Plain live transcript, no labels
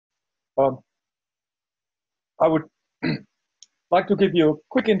I would like to give you a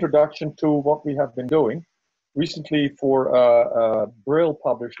quick introduction to what we have been doing recently for Brill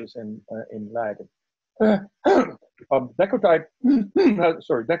publishers in Leiden. DecoType,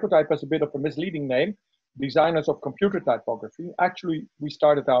 DecoType has a bit of a misleading name, designers of computer typography. Actually, we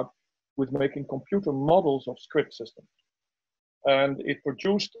started out with making computer models of script systems. And it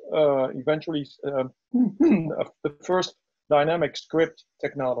produced eventually the first dynamic script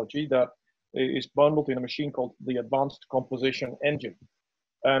technology that is bundled in a machine called the Advanced Composition Engine.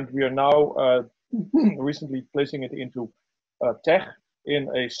 And we are now recently placing it into TeX in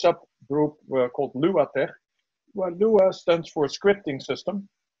a subgroup called LuaTeX, where Lua stands for scripting system,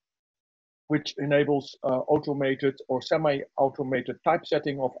 which enables automated or semi-automated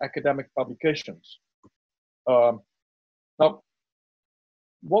typesetting of academic publications. Now,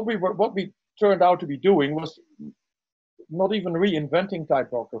 what we turned out to be doing was not even reinventing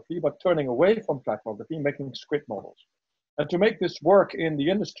typography, but turning away from typography, making script models. And to make this work in the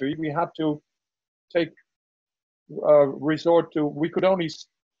industry, we had to resort to, we could only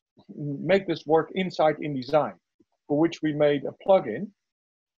make this work inside InDesign, for which we made a plugin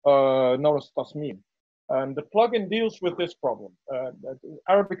known as Tasmeem. And the plugin deals with this problem.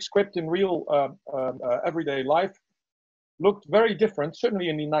 Arabic script in real everyday life looked very different, certainly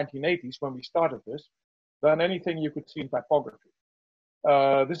in the 1980s when we started this, than anything you could see in typography.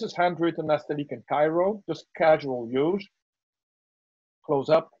 This is handwritten Nastaliq in Cairo, just casual use, close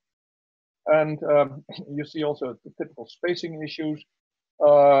up. And you see also the typical spacing issues.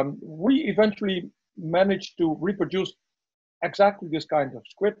 We eventually managed to reproduce exactly this kind of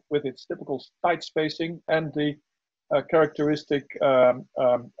script with its typical tight spacing and the characteristic, what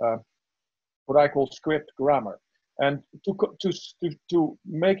I call script grammar. And to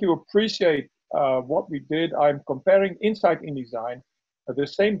make you appreciate what we did, I'm comparing inside InDesign the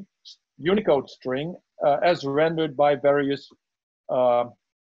same Unicode string as rendered by various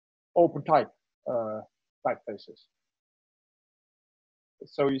open type typefaces.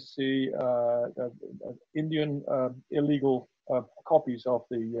 So you see Indian illegal copies of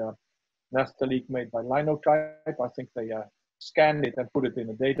the Nastaliq made by LinoType. I think they scanned it and put it in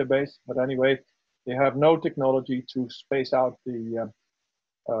a database. But anyway, they have no technology to space out the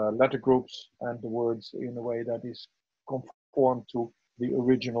letter groups and the words in a way that is conform to the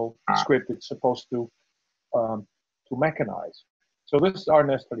original script it's supposed to mechanize. So this is our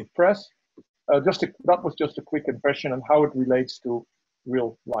Nastaliq press. That was just a quick impression on how it relates to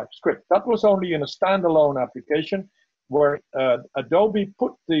real life script. That was only in a standalone application where Adobe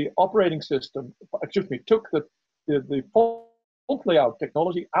put the operating system, took the font layout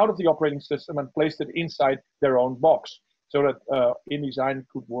technology out of the operating system and placed it inside their own box so that InDesign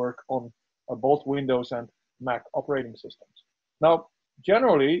could work on both Windows and Mac operating systems. Now,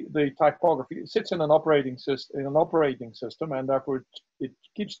 generally, the typography sits in an operating system, and therefore it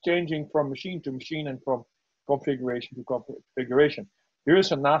keeps changing from machine to machine and from configuration to configuration. Here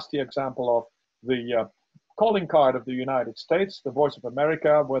is a nasty example of the calling card of the United States, the Voice of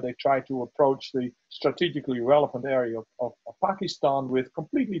America, where they try to approach the strategically relevant area of Pakistan with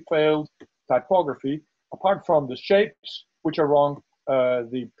completely failed typography. Apart from the shapes, which are wrong,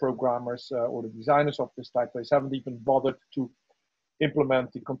 the programmers or the designers of this typeface haven't even bothered to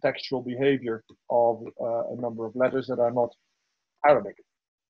implement the contextual behavior of a number of letters that are not Arabic.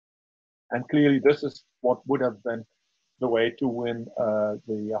 And clearly this is what would have been the way to win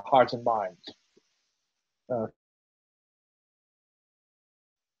the hearts and minds.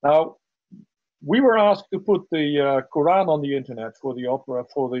 Now, we were asked to put the Quran on the internet for the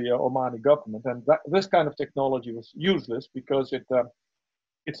Omani government, and this kind of technology was useless because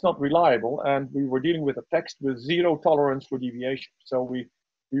it's not reliable, and we were dealing with a text with zero tolerance for deviation. So we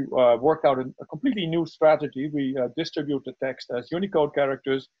worked out a completely new strategy. We distribute the text as Unicode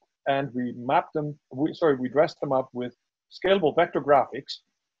characters, and we mapped them. We dressed them up with scalable vector graphics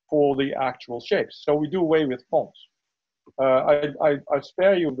for the actual shapes. So we do away with fonts. I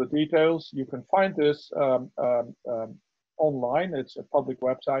spare you the details. You can find this online. It's a public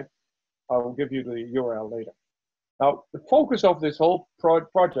website. I will give you the URL later. Now, the focus of this whole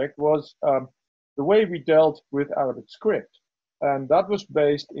project was the way we dealt with Arabic script. And that was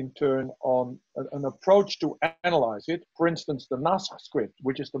based in turn on an approach to analyze it. For instance, the Nasr script,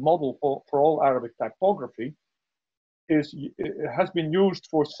 which is the model for all Arabic typography, has been used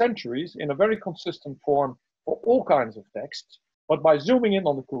for centuries in a very consistent form for all kinds of texts. But by zooming in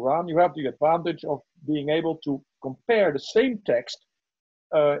on the Quran, you have the advantage of being able to compare the same text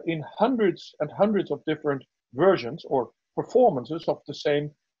in hundreds and hundreds of different versions or performances of the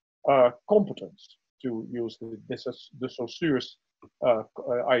same competence, to use the Saussure's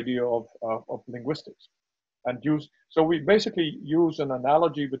idea of linguistics. And so we basically use an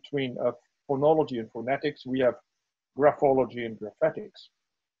analogy between phonology and phonetics. We have graphology and graphetics.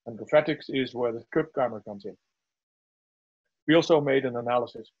 And graphetics is where the script grammar comes in. We also made an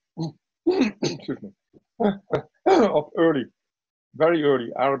analysis excuse me, of very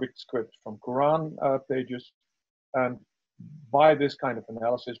early Arabic script from Quran pages. And by this kind of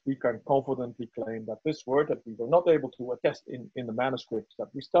analysis, we can confidently claim that this word that we were not able to attest in the manuscripts that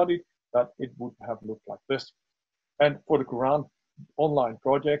we studied, that it would have looked like this. And for the Quran online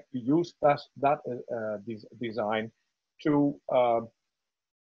project, we used that design to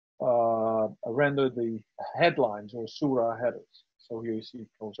render the headlines or surah headers. So here you see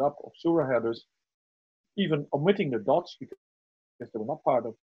close-up of surah headers, even omitting the dots because they were not part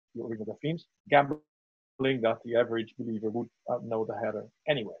of the original themes, gambling that the average believer would know the header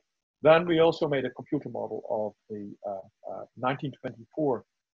anyway. Then we also made a computer model of the 1924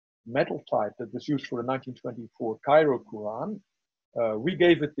 metal type that was used for the 1924 Cairo Quran. We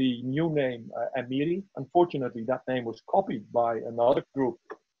gave it the new name Amiri. Unfortunately, that name was copied by another group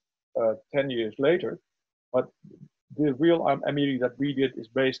 10 years later, but the real Amiri that we did is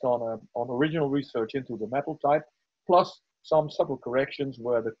based on original research into the metal type, plus some subtle corrections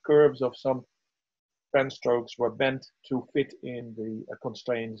where the curves of some pen strokes were bent to fit in the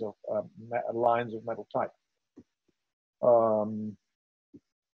constraints of lines of metal type.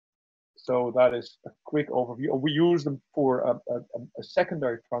 So that is a quick overview. We use them for a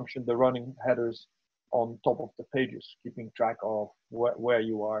secondary function, the running headers on top of the pages, keeping track of where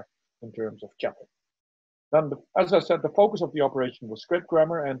you are in terms of chapter. Then, as I said, the focus of the operation was script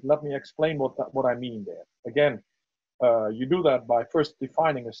grammar, and let me explain what I mean there. Again, you do that by first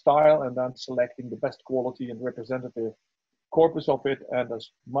defining a style and then selecting the best quality and representative corpus of it, and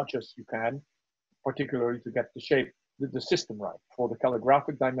as much as you can, particularly to get the shape, the system right. For the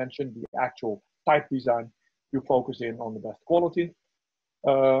calligraphic dimension, the actual type design, you focus in on the best quality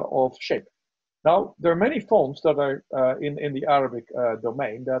of shape. Now, there are many fonts that are in the Arabic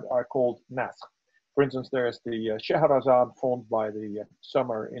domain that are called Knuth. For instance, there's the Scheherazade font by the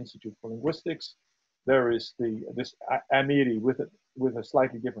Summer Institute for Linguistics. There is this Amiri with a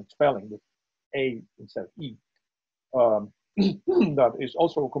slightly different spelling, with A instead of E. That is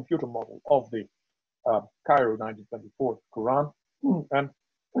also a computer model of the Cairo 1924 Quran. And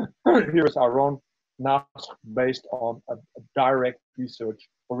here is our own Knuth based on a direct research,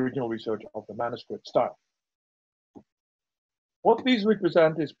 original research of the manuscript style. What these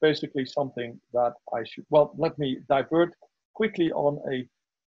represent is basically something that let me divert quickly on a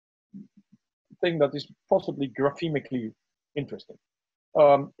thing that is possibly graphemically interesting.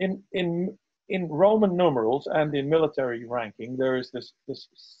 In Roman numerals and in military ranking, there is this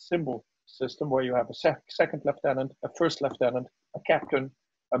symbol system where you have a second lieutenant, a first lieutenant, a captain,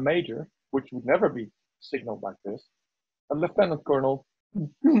 a major, which would never be signaled like this, a lieutenant colonel,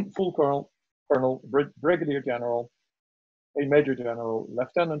 full colonel, brigadier general, a major general,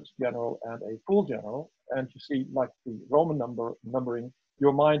 lieutenant general, and a full general. And you see, like the Roman numbering,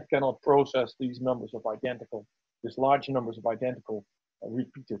 your mind cannot process these large numbers of identical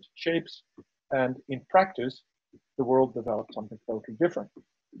repeated shapes. And in practice, the world developed something totally different.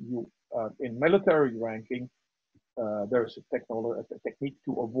 In military ranking, there's a technique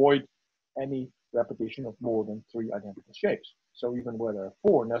to avoid any repetition of more than 3 identical shapes. So even where there are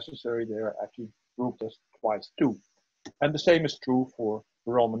 4 necessary, they are actually grouped as twice 2. And the same is true for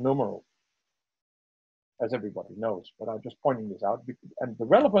the Roman numeral, as everybody knows, but I'm just pointing this out. And the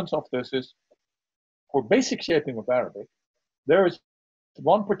relevance of this is, for basic shaping of Arabic, there is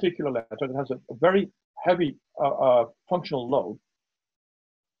one particular letter that has a very heavy functional load,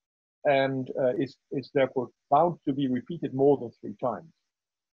 and is therefore bound to be repeated more than 3 times.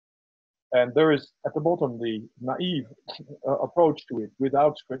 And there is, at the bottom, the naive approach to it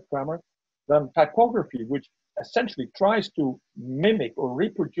without script grammar. Then typography, which essentially tries to mimic or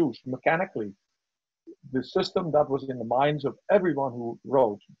reproduce mechanically the system that was in the minds of everyone who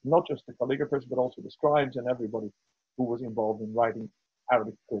wrote, not just the calligraphers, but also the scribes and everybody who was involved in writing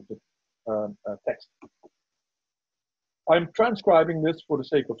Arabic text. I'm transcribing this for the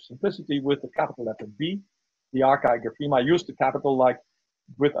sake of simplicity with the capital letter B, the archaic grapheme. I use the capital like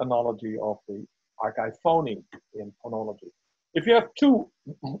with analogy of the archaic phoneme in phonology. If you have 2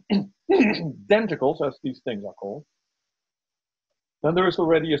 denticles, as these things are called, then there is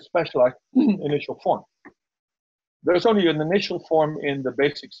already a specialized initial form. There's only an initial form in the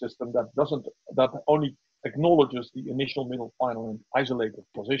basic system that only acknowledges the initial, middle, final, and isolated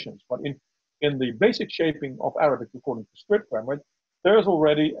positions. But in the basic shaping of Arabic according to script grammar, there's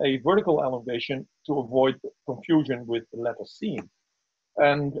already a vertical elongation to avoid confusion with the letter seam.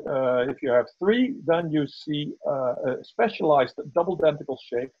 And if you have 3, then you see a specialized double denticle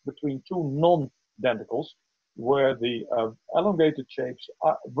shape between 2 non-denticles, where the elongated shapes,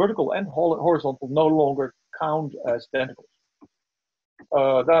 vertical and horizontal, no longer count as denticles.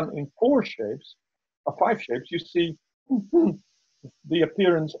 Then in 5 shapes, you see the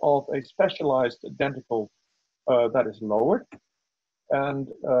appearance of a specialized denticle that is lowered. And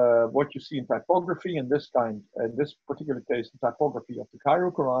what you see in typography in this particular case, the typography of the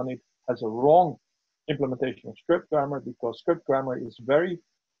Cairo-Quranic has a wrong implementation of script grammar, because script grammar is very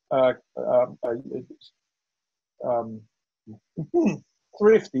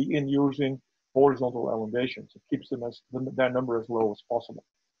thrifty in using horizontal elongations. It keeps them as their number as low as possible.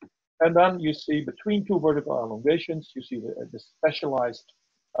 And then you see between 2 vertical elongations, you see the specialized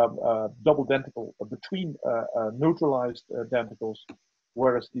double denticle between neutralized denticles,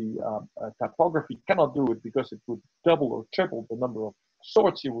 whereas the typography cannot do it because it would double or triple the number of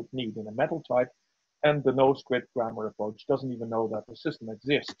sorts you would need in a metal type, and the no script grammar approach doesn't even know that the system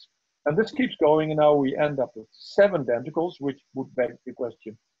exists. And this keeps going, and now we end up with 7 denticles, which would beg the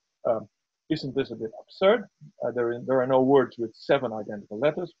question, isn't this a bit absurd? There are no words with 7 identical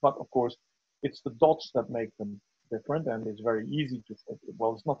letters, but of course, it's the dots that make them different, and it's very easy to,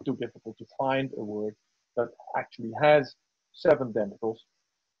 well, it's not too difficult to find a word that actually has 7 denticles.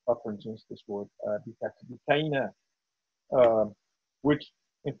 For instance, this word which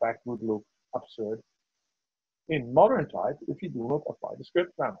in fact would look absurd in modern type if you do not apply the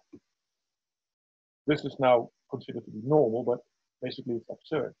script grammar. This is now considered to be normal, but basically it's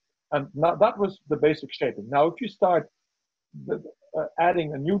absurd. And now that was the basic shaping. Now, if you start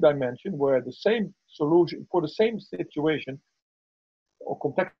adding a new dimension where the same solution, for the same situation or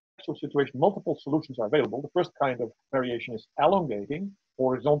contextual situation, multiple solutions are available. The first kind of variation is elongating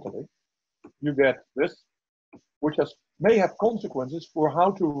horizontally. You get this, which may have consequences for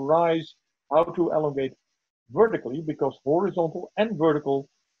how to elongate vertically, because horizontal and vertical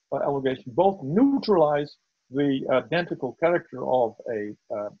elongation both neutralize the dentical character of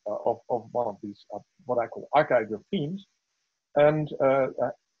one of these what I call archigraphemes, and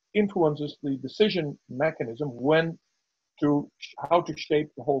influences the decision mechanism how to shape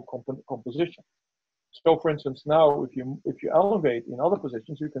the whole composition. So, for instance, now if you elongate in other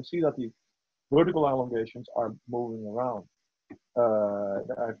positions, you can see that the vertical elongations are moving around.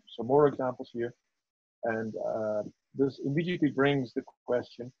 I have some more examples here, and this immediately brings the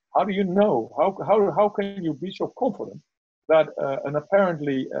question: how do you know? How can you be so confident that an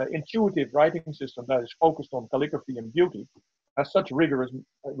apparently intuitive writing system that is focused on calligraphy and beauty has such rigorous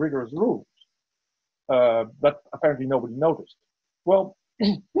rules that apparently nobody noticed? Well,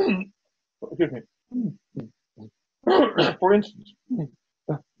 excuse me. For instance,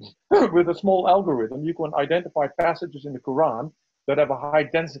 with a small algorithm, you can identify passages in the Quran that have a high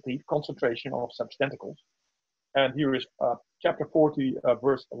density concentration of such denticles. And here is chapter 40,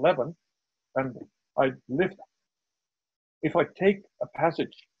 verse 11. And if I take a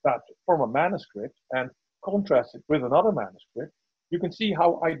passage from a manuscript and contrast it with another manuscript, you can see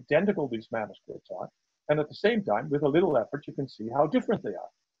how identical these manuscripts are. And at the same time, with a little effort, you can see how different they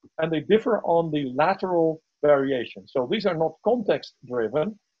are. And they differ on the lateral variation. So these are not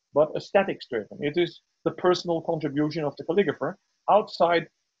context-driven, but aesthetics-driven. It is the personal contribution of the calligrapher outside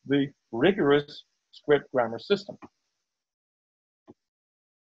the rigorous script grammar system.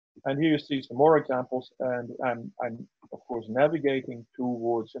 And here you see some more examples, and I'm of course navigating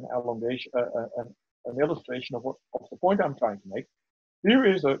towards an elongation, an illustration of the point I'm trying to make. Here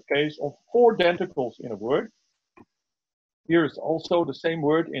is a case of 4 denticles in a word. Here is also the same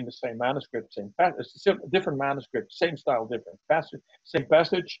word in the same manuscript, it's a different manuscript, same style, different passage, same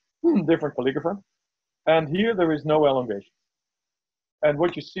passage, different calligrapher. And here there is no elongation. And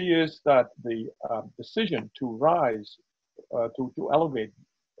what you see is that the decision to rise, to elongate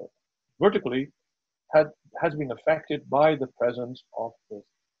vertically has been affected by the presence of this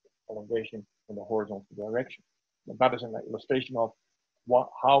elongation in the horizontal direction. And that is an illustration of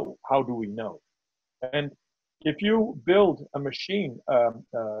how do we know. And if you build a machine,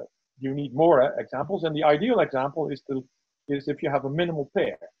 you need more examples. And the ideal example is if you have a minimal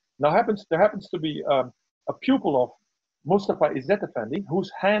pair. Now there happens to be a pupil of Mustafa Izzet Effendi,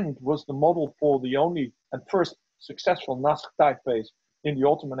 whose hand was the model for the only and first successful Naskh typeface in the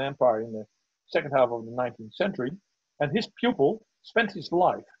Ottoman Empire in the second half of the 19th century. And his pupil spent his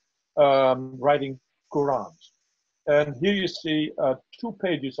life writing Qurans. And here you see 2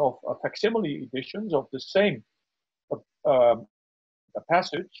 pages of facsimile editions of the same a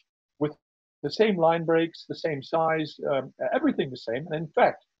passage with the same line breaks, the same size, everything the same. And in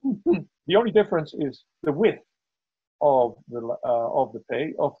fact, the only difference is the width of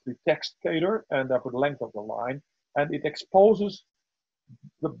the text cater, and therefore the length of the line, and it exposes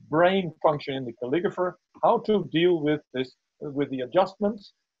the brain function in the calligrapher how to deal with this, with the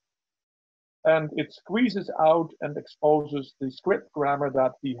adjustments, and it squeezes out and exposes the script grammar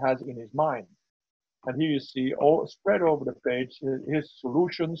that he has in his mind. And here you see all spread over the page his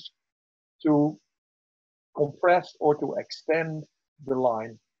solutions to compress or to extend the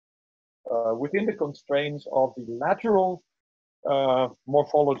line within the constraints of the lateral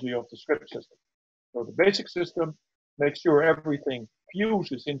morphology of the script system. So the basic system makes sure everything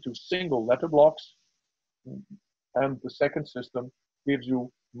fuses into single letter blocks, and the second system gives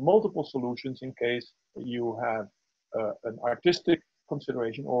you multiple solutions in case you have an artistic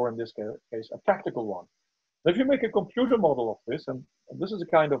consideration, or in this case, a practical one. If you make a computer model of this, and this is a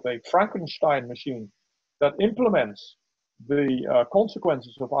kind of a Frankenstein machine that implements the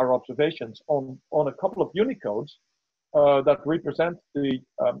consequences of our observations on a couple of Unicodes that represent the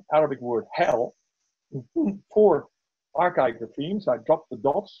Arabic word hell, 4 archaic graphemes. I drop the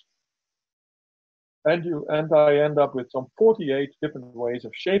dots, and I end up with some 48 different ways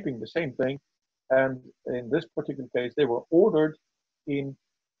of shaping the same thing. And in this particular case, they were ordered in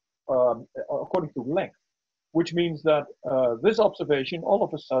according to length, which means that this observation all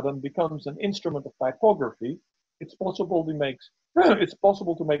of a sudden becomes an instrument of typography. It's possible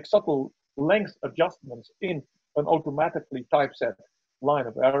to make subtle length adjustments in an automatically typeset line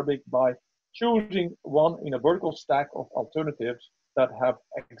of Arabic by choosing one in a vertical stack of alternatives that have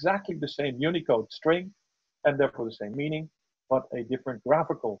exactly the same Unicode string and therefore the same meaning, but a different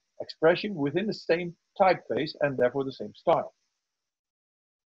graphical expression within the same typeface and therefore the same style.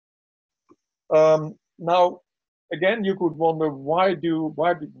 Now, again, you could wonder, why do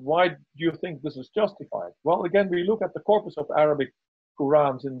you think this is justified? Well, again, we look at the corpus of Arabic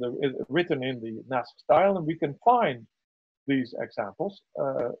Qurans written in the Nasr style, and we can find these examples.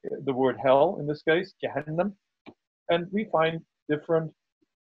 The word hell, in this case, Jahannam, and we find different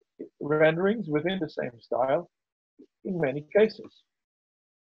renderings within the same style in many cases.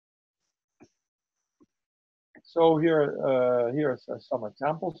 So here's some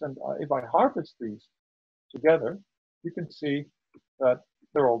examples, and if I harvest these together, you can see that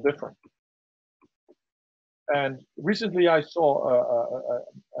they're all different. And recently I saw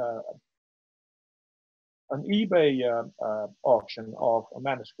an eBay auction of a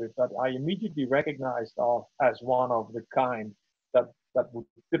manuscript that I immediately recognized as one of the kind that would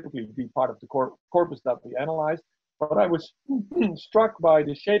typically be part of the corpus that we analyzed. But I was struck by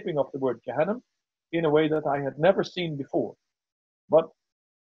the shaping of the word Jahannam in a way that I had never seen before. But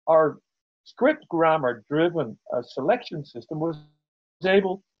our script grammar driven selection system was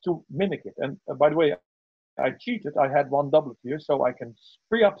able to mimic it. And by the way, I cheated. I had one doublet here, so I can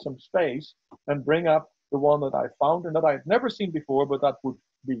free up some space and bring up the one that I found and that I had never seen before, but that would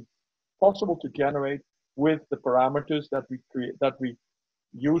be possible to generate with the parameters that we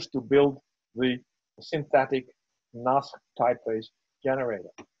use to build the synthetic Nasr typeface generator.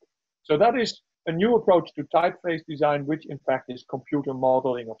 So that is a new approach to typeface design, which in fact is computer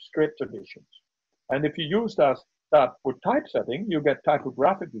modeling of script additions. And if you use that for typesetting, you get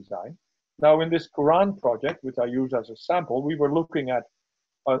typographic design. Now in this Quran project, which I use as a sample, we were looking at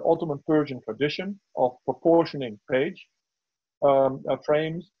an Ottoman Persian tradition of proportioning page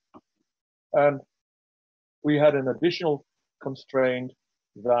frames. And we had an additional constraint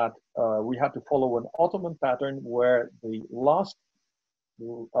that we had to follow an Ottoman pattern where the last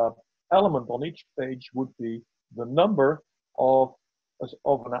element on each page would be the number of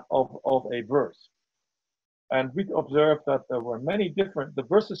a verse. And we observed that there were many different, the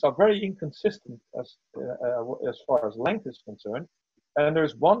verses are very inconsistent as far as length is concerned. And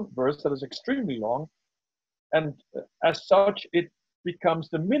there's one verse that is extremely long, and as such, it becomes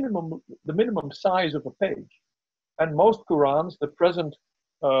the minimum size of a page. And most Qurans, the present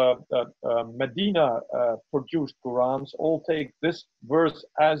Medina produced Qurans, all take this verse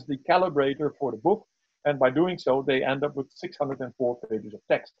as the calibrator for the book, and by doing so, they end up with 604 pages of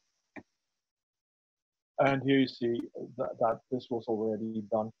text. And here you see that this was already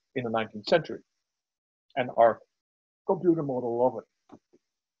done in the 19th century, and our computer model of it.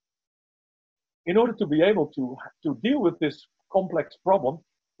 In order to be able to deal with this complex problem,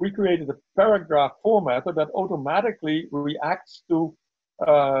 we created a paragraph formatter that automatically reacts to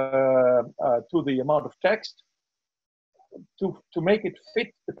the amount of text to make it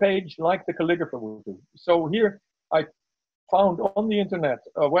fit the page like the calligrapher would do. So here I found on the internet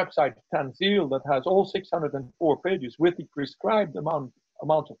a website, Tanzil, that has all 604 pages with the prescribed amount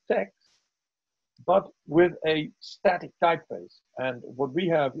of text. but with a static typeface. And what we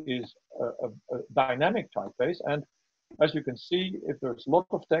have is a dynamic typeface. And as you can see, if there's a lot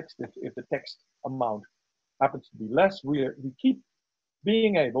of text, if the text amount happens to be less, we keep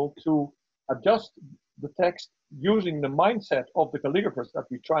being able to adjust the text using the mindset of the calligraphers that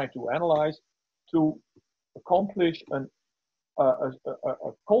we try to analyze to accomplish a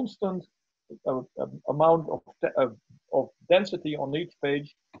constant amount of density on each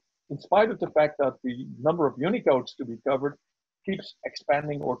page, in spite of the fact that the number of Unicodes to be covered keeps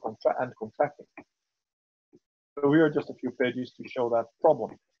expanding or contracting. So here are just a few pages to show that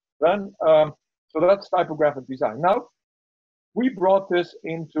problem. Then, so that's typographic design. Now, we brought this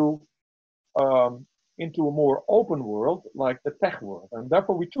into a more open world, like the TeX world. And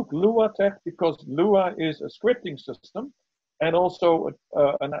therefore, we took LuaTeX because Lua is a scripting system and also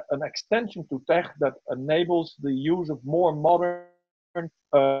an extension to TeX that enables the use of more modern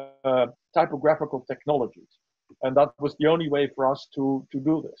typographical technologies. And that was the only way for us to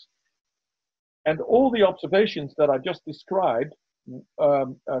do this. And all the observations that I just described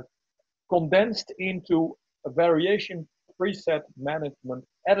condensed into a variation preset management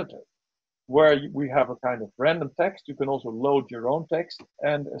editor, where we have a kind of random text. You can also load your own text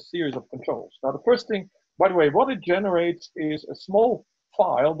and a series of controls. Now, the first thing, by the way, what it generates is a small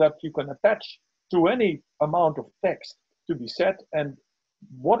file that you can attach to any amount of text to be set. And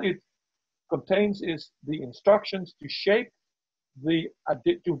what it contains is the instructions to shape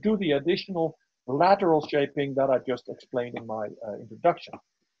to do the additional lateral shaping that I just explained in my introduction.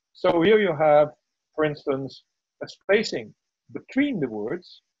 So here you have, for instance, a spacing between the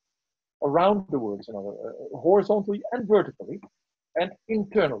words, around the words, horizontally and vertically, and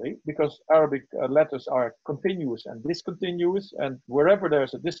internally, because Arabic letters are continuous and discontinuous, and wherever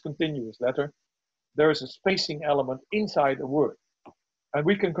there's a discontinuous letter, there is a spacing element inside a word, and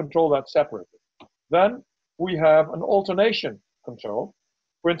we can control that separately. Then we have an alternation control.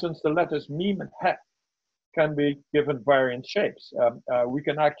 For instance, the letters meme and he can be given variant shapes. We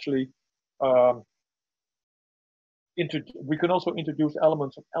can actually we can also introduce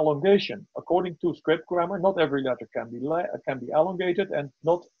elements of elongation. According to script grammar, not every letter can be elongated, and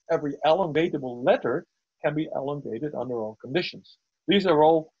not every elongatable letter can be elongated under all conditions. These are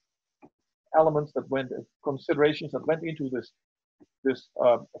all elements that considerations that went into this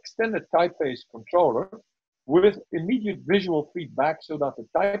extended typeface controller with immediate visual feedback, so that the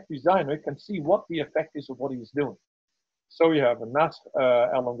type designer can see what the effect is of what he is doing. So you have a NAS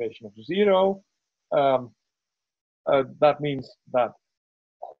elongation of 0. That means that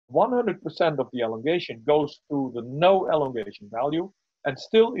 100% of the elongation goes to the no elongation value, and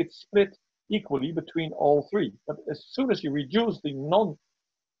still it's split equally between all three. But as soon as you reduce the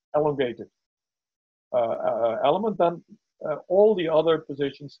non-elongated element, then all the other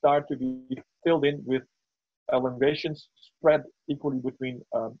positions start to be filled in with elongations spread equally between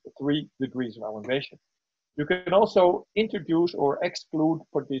 3 degrees of elongation. You can also introduce or exclude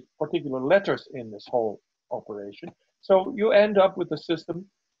particular letters in this whole operation. So you end up with a system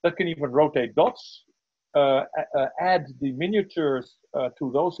that can even rotate dots, add the miniatures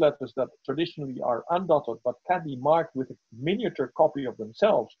to those letters that traditionally are undotted but can be marked with a miniature copy of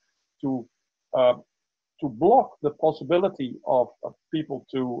themselves to block the possibility of people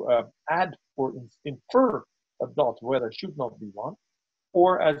to add or infer a dot where there should not be one,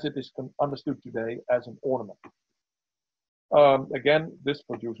 or as it is understood today, as an ornament. Again, this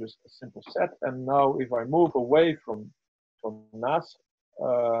produces a simple set. And now if I move away from NAS,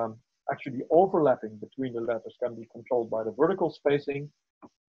 actually the overlapping between the letters can be controlled by the vertical spacing.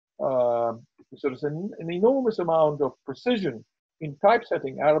 So there's an enormous amount of precision in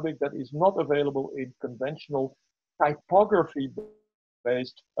typesetting Arabic that is not available in conventional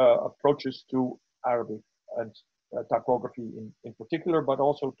typography-based approaches to Arabic, and typography in particular, but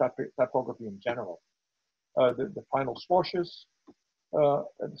also typography in general. The final swashes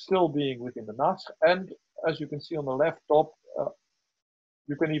still being within the NAS, and as you can see on the left top,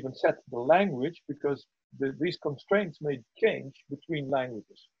 you can even set the language, because these constraints may change between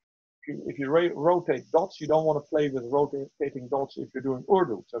languages. If you rotate dots, you don't want to play with rotating dots if you're doing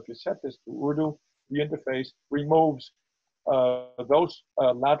Urdu. So if you set this to Urdu, the interface removes those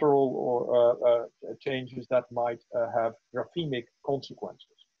lateral or changes that might have graphemic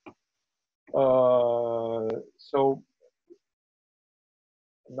consequences. So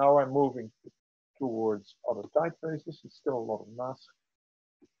now I'm moving towards other typefaces. It's still a lot of NAS,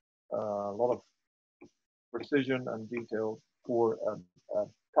 a lot of precision and detail for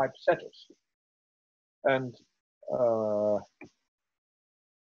typesetters. And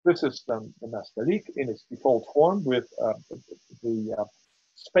this is then the Nastaliq in its default form with the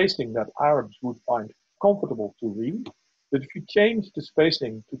spacing that Arabs would find comfortable to read. But if you change the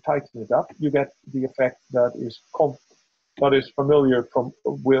spacing to tighten it up, you get the effect that is familiar from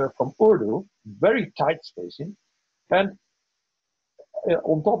Urdu, very tight spacing. And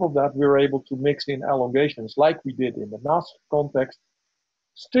on top of that, we're able to mix in elongations like we did in the NAS context,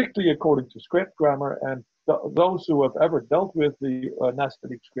 strictly according to script grammar. And those who have ever dealt with the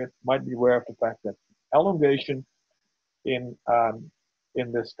Nasdaq script might be aware of the fact that elongation in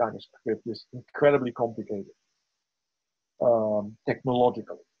this kind of script is incredibly complicated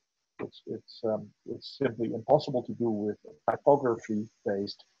technologically. It's simply impossible to do with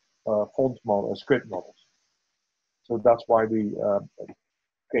typography-based script models. So that's why we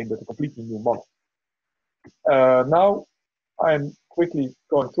came with a completely new model. Now I'm quickly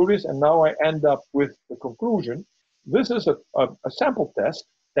going through this, and now I end up with the conclusion. This is a sample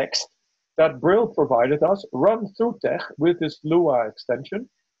text that Brill provided us, run through TeX with this Lua extension.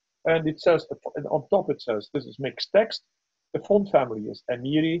 And it says, on top it says, this is mixed text. The font family is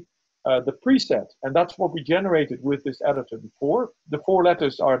Emiri. The preset, and that's what we generated with this editor before. The 4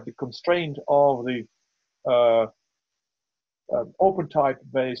 letters are the constraint of the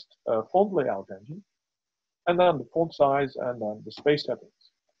OpenType-based font layout engine. And then the font size, and then the space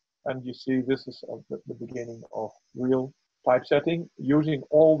settings. And you see this is the beginning of real typesetting using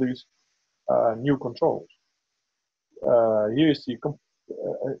all these new controls. Here you see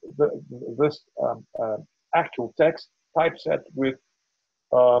this actual text typeset with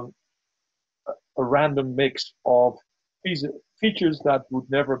a random mix of features that would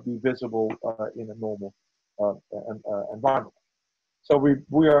never be visible in a normal environment. So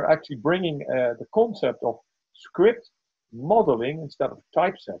we are actually bringing the concept of script modeling instead of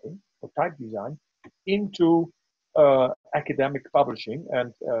typesetting or type design into academic publishing,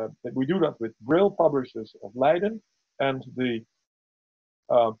 and we do that with Brill Publishers of Leiden, and the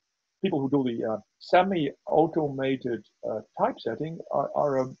people who do the semi-automated typesetting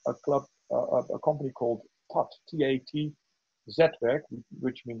are a club, a company called TAT, T-A-T, Zetwerk,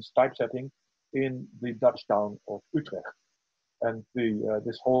 which means typesetting, in the Dutch town of Utrecht. And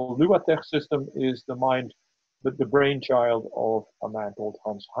this whole LuaTeX system is the brainchild of a man called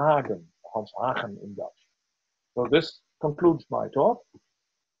Hans Hagen in Dutch. So this concludes my talk.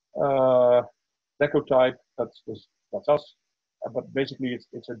 DecoType, that's us. But basically,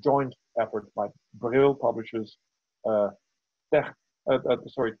 it's a joint effort by Brill Publishers, TAT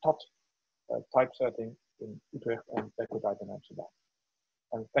Typesetting in Utrecht and DecoType in Amsterdam.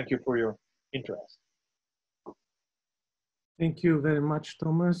 And thank you for your interest. Thank you very much,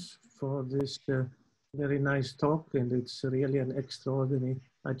 Thomas, for this very nice talk, and it's really an extraordinary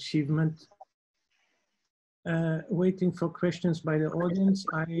achievement. Waiting for questions by the audience,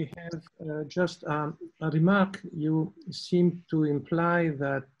 I have just a remark. You seem to imply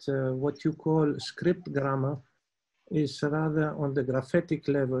that what you call script grammar is rather on the graphetic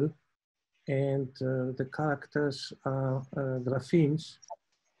level, and the characters are graphemes.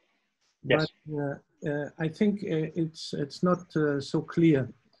 Yes. But I think it's not so clear,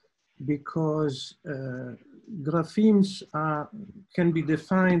 because graphemes can be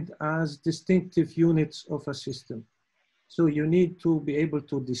defined as distinctive units of a system. So you need to be able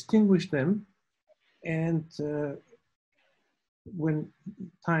to distinguish them, and when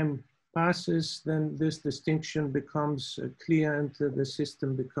time passes, then this distinction becomes clear and the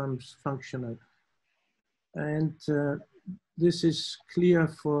system becomes functional. And this is clear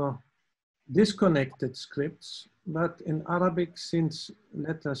for disconnected scripts, but in Arabic, since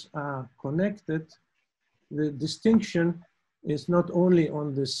letters are connected, the distinction is not only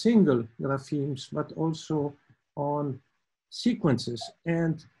on the single graphemes, but also on sequences.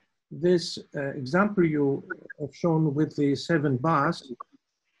 And this example you have shown with the 7 bars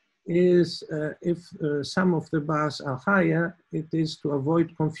is if some of the bars are higher, it is to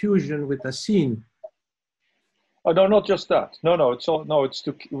avoid confusion with a scene. Oh, no, not just that. No, it's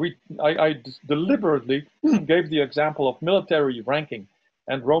to read. I deliberately gave the example of military ranking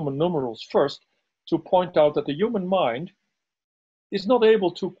and Roman numerals first to point out that the human mind is not able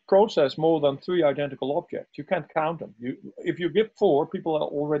to process more than 3 identical objects. You can't count them. If you give 4, people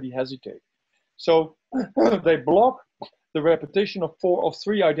already hesitate. So they block the repetition of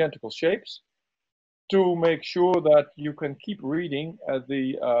 3 identical shapes to make sure that you can keep reading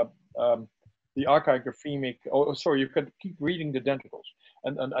the archigraphemic, you can keep reading the denticles.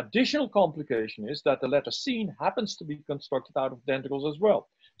 And an additional complication is that the letter scene happens to be constructed out of denticles as well.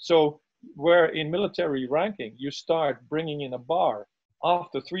 So where in military ranking, you start bringing in a bar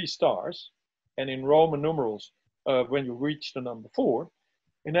after 3 stars, and in Roman numerals, when you reach the number 4,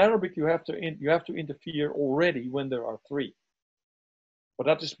 in Arabic, you have to interfere already when there are 3.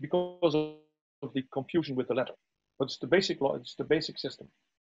 But that is because of the confusion with the letter. But it's the basic law, it's the basic system.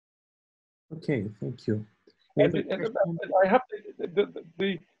 Okay, thank you. And I have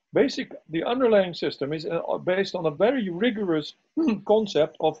the underlying system is based on a very rigorous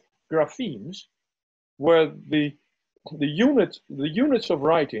concept of graphemes, where the units of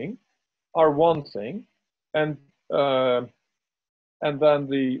writing are one thing, and then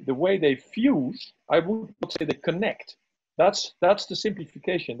the way they fuse, I would say they connect. That's the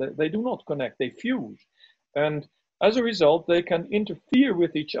simplification. They do not connect, they fuse. And as a result, they can interfere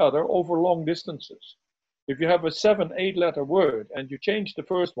with each other over long distances. If you have a 7-8 letter word and you change the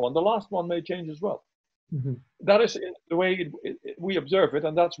first one, the last one may change as well. Mm-hmm. That is the way we observe it,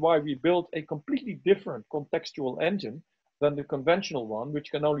 and that's why we built a completely different contextual engine than the conventional one, which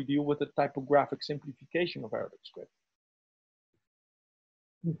can only deal with the typographic simplification of Arabic script.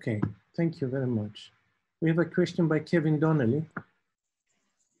 Okay, thank you very much. We have a question by Kevin Donnelly.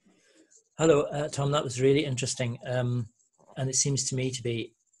 Hello, Tom, that was really interesting. And it seems to me to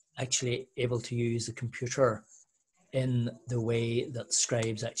be actually able to use the computer in the way that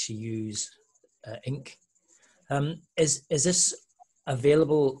scribes actually use ink. Is this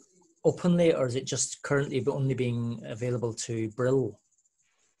available openly, or is it just currently only being available to Brill?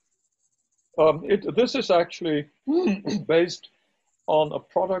 This is actually based on a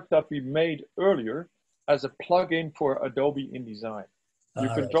product that we made earlier as a plugin for Adobe InDesign. You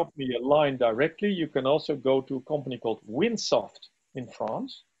can drop me a line directly. You can also go to a company called Winsoft in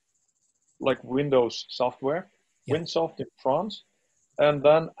France, like Windows software, Winsoft in France, and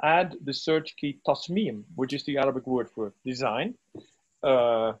then add the search key Tasmeem, which is the Arabic word for design.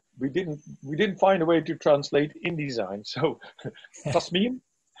 We didn't find a way to translate InDesign, so Tasmeem,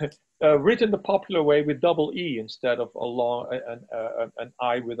 written the popular way with double E instead of an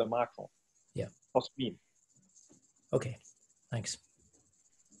I with a macron. Yeah. Tasmeem. Okay, thanks.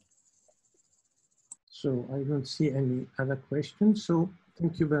 So I don't see any other questions. So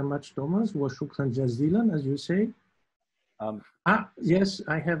thank you very much, Thomas. Wa shukran jazilan, as you say. Yes,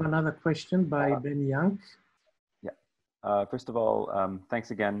 I have another question by Ben Young. Yeah. First of all,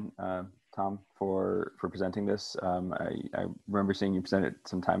 thanks again, Tom, for presenting this. I remember seeing you present it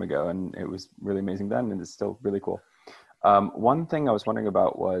some time ago, and it was really amazing then, and it's still really cool. One thing I was wondering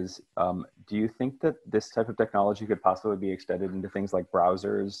about was, do you think that this type of technology could possibly be extended into things like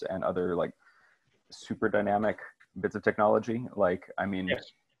browsers and other like super dynamic bits of technology? Like, I mean,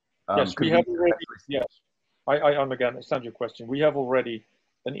 yes, yes, we have already, yes. I again understand your question. We have already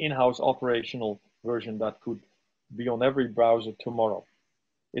an in-house operational version that could be on every browser tomorrow.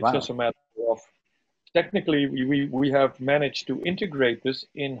 It's just a matter of, technically, we have managed to integrate this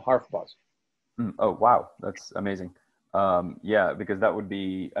in HarfBuzz. Oh, wow, that's amazing. Yeah, because that would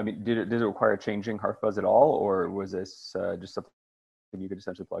be, I mean, did it require changing HarfBuzz at all, or was this just something you could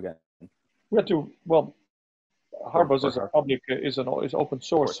essentially plug in? We had to, well, HarfBuzz is a public, is open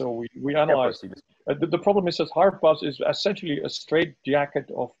source, so we analyze. The problem is that HarfBuzz is essentially a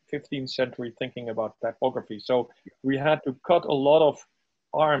straitjacket of 15th century thinking about typography. So we had to cut a lot of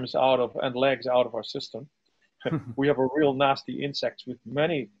arms out of and legs out of our system. We have a real nasty insect with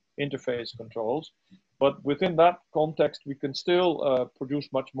many interface controls, but within that context, we can still produce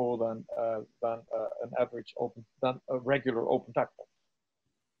much more than an average than a regular open type.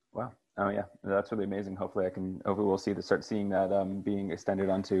 Wow. Oh yeah, that's really amazing. Hopefully we'll start seeing that being extended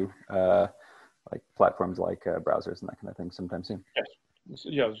onto like platforms like browsers and that kind of thing sometime soon. Yes,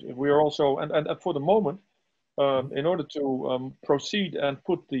 yes. We are also, and for the moment, in order to proceed and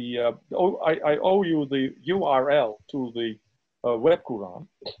put the, I owe you the URL to the web Quran.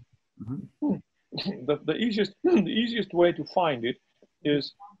 The easiest way to find it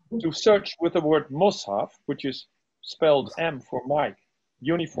is to search with the word Mushaf, which is spelled M for Mike,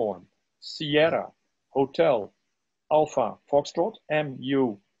 uniform, Sierra, Hotel, Alpha, Foxtrot,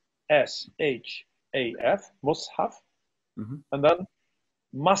 M-U-S-H-A-F, Mushaf, and then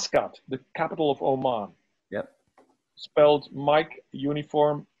Muscat, the capital of Oman. Yep. Spelled Mike,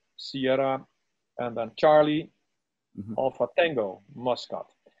 uniform, Sierra, and then Charlie, Alpha Tango, Muscat.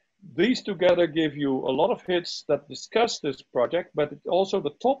 These together give you a lot of hits that discuss this project, but also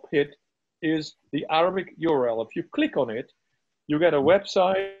the top hit is the Arabic URL. If you click on it, you get a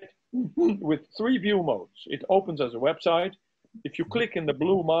website with 3 view modes. It opens as a website. If you click in the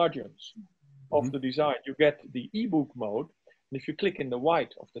blue margins of the design, you get the ebook mode. And if you click in the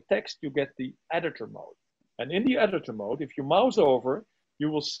white of the text, you get the editor mode. And in the editor mode, if you mouse over, you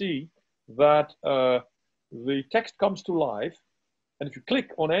will see that the text comes to life. And if you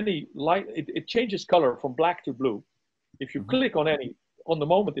click on any light, it changes color from black to blue. If you click on the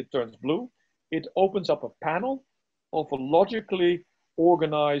moment it turns blue, it opens up a panel of a logically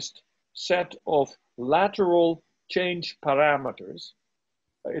organized set of lateral change parameters.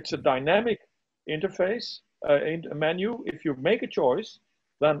 It's a dynamic interface in a menu. If you make a choice,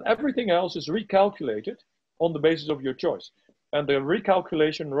 then everything else is recalculated on the basis of your choice. And the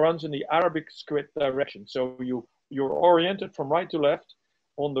recalculation runs in the Arabic script direction. So you're oriented from right to left.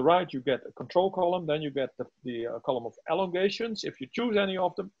 On the right, you get a control column. Then you get the column of elongations. If you choose any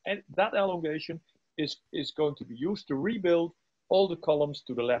of them, and that elongation is going to be used to rebuild all the columns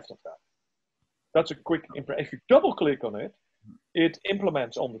to the left of that. That's a quick impression. If you double click on it, it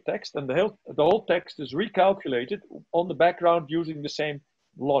implements on the text, and the whole text is recalculated on the background using the same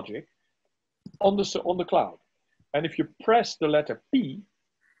logic on the cloud. And if you press the letter P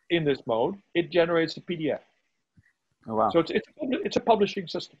in this mode, it generates a PDF. Oh, wow. So it's a publishing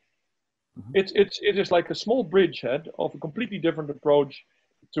system. Mm-hmm. It is like a small bridgehead of a completely different approach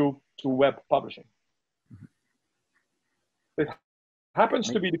to web publishing. Mm-hmm. It happens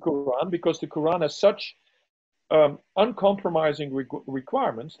to be the Quran because the Quran has such uncompromising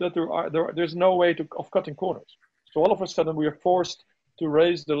requirements that there's no way of cutting corners. So all of a sudden we are forced to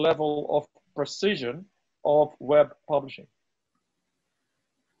raise the level of precision of web publishing.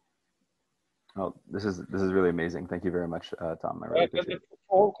 Oh, this is really amazing. Thank you very much, Tom. I really appreciate it. For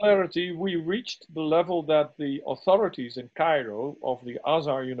all clarity, we reached the level that the authorities in Cairo of the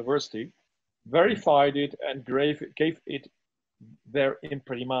Azhar University verified it and gave it their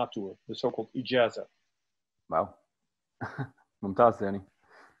imprimatur, the so-called ijaza. Wow. Mumtaz, Danny.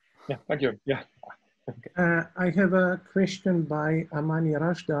 Yeah, thank you. Yeah. I have a question by Amani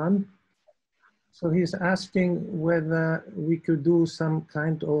Rashdan. So he's asking whether we could do some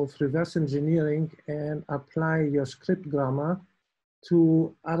kind of reverse engineering and apply your script grammar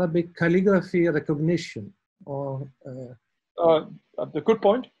to Arabic calligraphy recognition. Or the good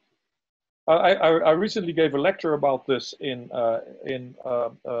point. I recently gave a lecture about this in Abu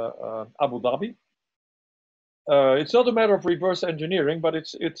Dhabi. It's not a matter of reverse engineering, but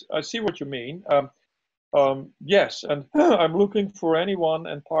I see what you mean. Yes, and I'm looking for anyone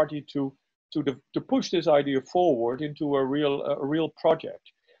and party to push this idea forward into a real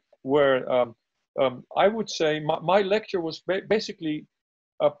project, where I would say my lecture was basically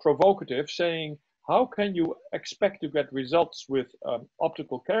provocative, saying how can you expect to get results with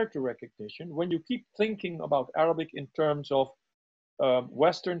optical character recognition when you keep thinking about Arabic in terms of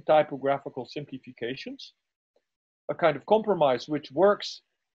Western typographical simplifications, a kind of compromise which works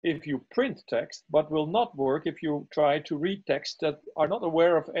if you print text, but will not work if you try to read text that are not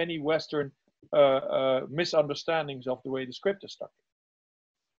aware of any Western misunderstandings of the way the script is structured.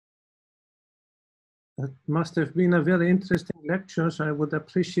 It must have been a very interesting lecture, so I would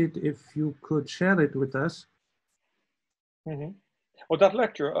appreciate if you could share it with us. Mm-hmm. Well, that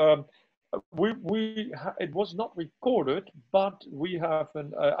lecture, it was not recorded, but we have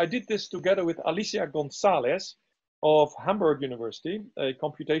I did this together with Alicia Gonzalez of Hamburg University, a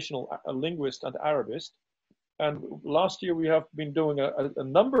computational linguist and Arabist. And last year we have been doing a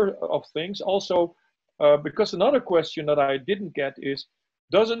number of things. Also, because another question that I didn't get is,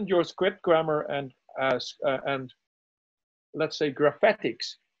 doesn't your script grammar and let's say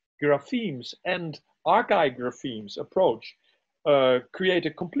graphetics, graphemes and archigraphemes approach create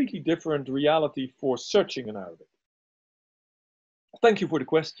a completely different reality for searching in Arabic? Thank you for the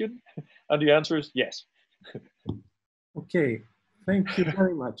question. And the answer is yes. Okay, thank you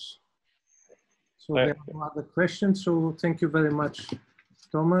very much. So there are no other questions, so thank you very much,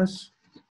 Thomas.